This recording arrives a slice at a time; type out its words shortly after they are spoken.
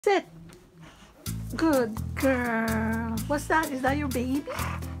Sit. Good girl. What's that? Is that your baby?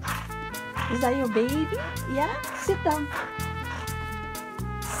 Is that your baby? Yeah? Sit down.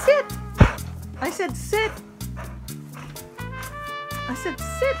 Sit. I said sit. I said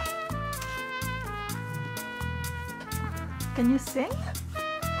sit. Can you sing?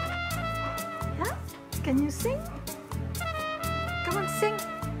 Yeah? Can you sing? Come on, sing.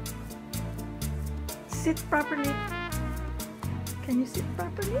 Sit properly. Can you sit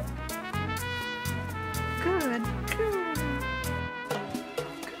properly? Good, good.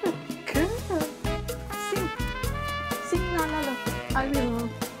 Good, good. Sing. Sing, la la la. I will.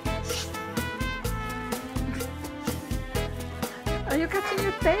 Are you catching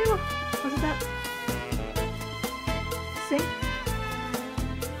your tail? What's that? Sing.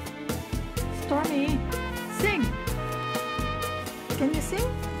 Stormy, sing. Can you sing?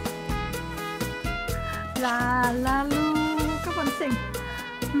 La la loo. Come on, sing.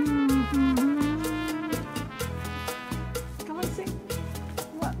 Come on, sing.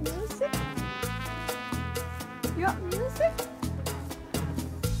 You want music? You want music?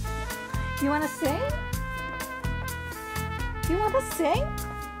 You wanna sing? You wanna sing?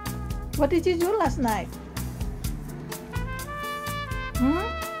 What did you do last night?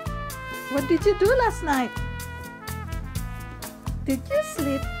 What did you do last night? Did you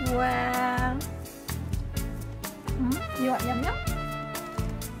sleep well? You want yum yum?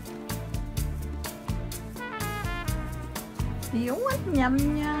 You want yum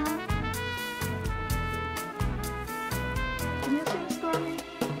yum? Can you sing, Stormy?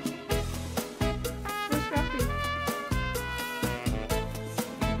 Where's Grumpy?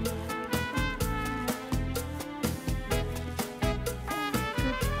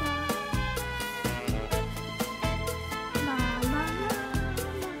 La la la.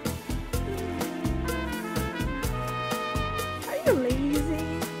 Are you lazy?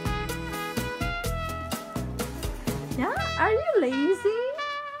 Yeah? Are you lazy?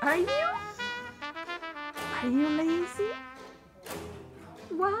 Are you? Are you lazy?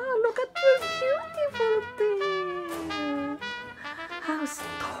 Wow, look at your beautiful thing. How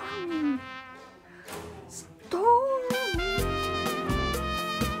Stormy. Stormy.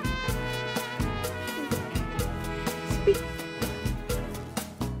 Speak.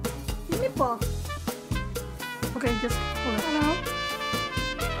 Give me paw. Okay, just hold it. Hello?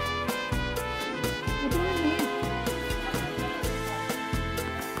 What do you need?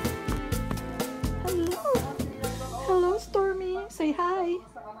 Hello. Hello, Stormy. Say hi.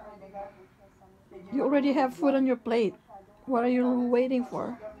 You already have food on your plate. What are you waiting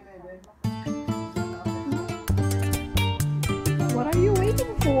for? What are you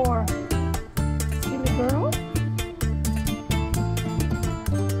waiting for? Silly girl?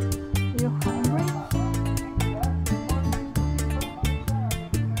 You hungry?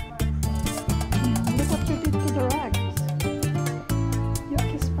 Look what you did to the rags. You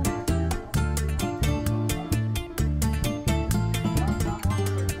kiss me.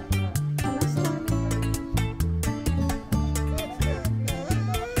 Hello, Stormy.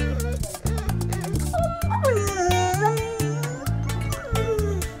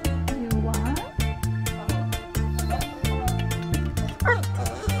 You want?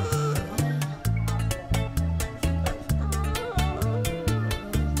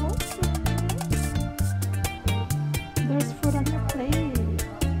 There's food on your plate.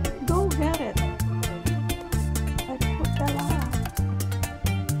 Go get it. I put that out.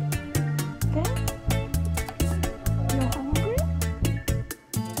 Okay? You hungry?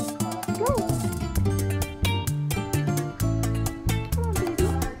 Go. Come on, baby.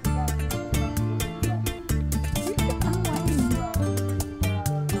 You can unwind.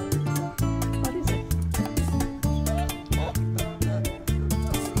 What is it?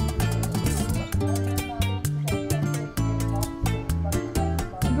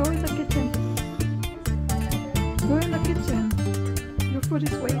 Go in the kitchen. Go in the kitchen. Your food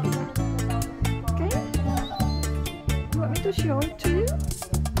is waiting. Okay? You want me to show it to you?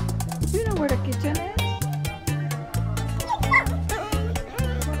 Do you know where the kitchen is?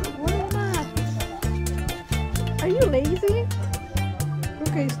 Why not? Are you lazy?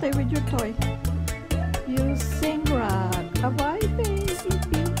 Okay, stay with your toy. You sing rock. Bye, baby.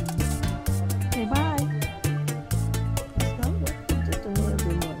 Okay, bye. It's not what to do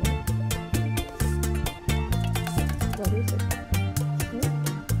every morning. What is it?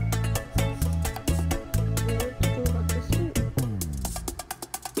 Where to go back to sleep?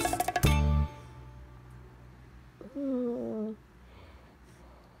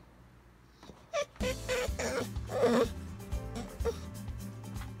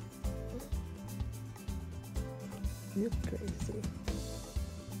 You're crazy.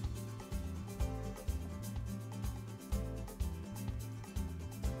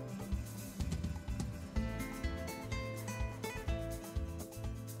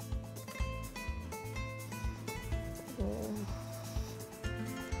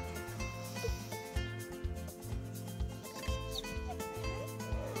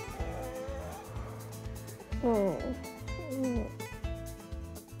 Oh, oh.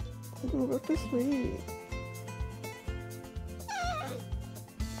 Go to sleep.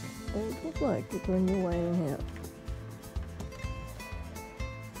 It looks like it when you're laying here.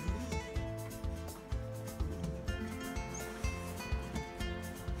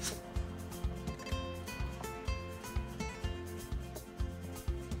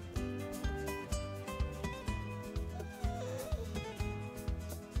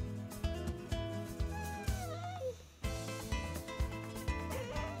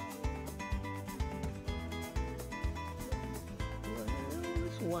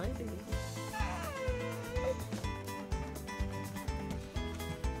 Whining.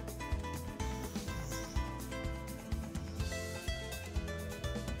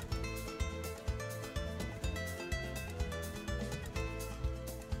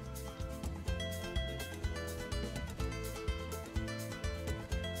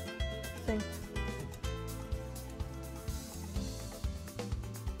 Sing.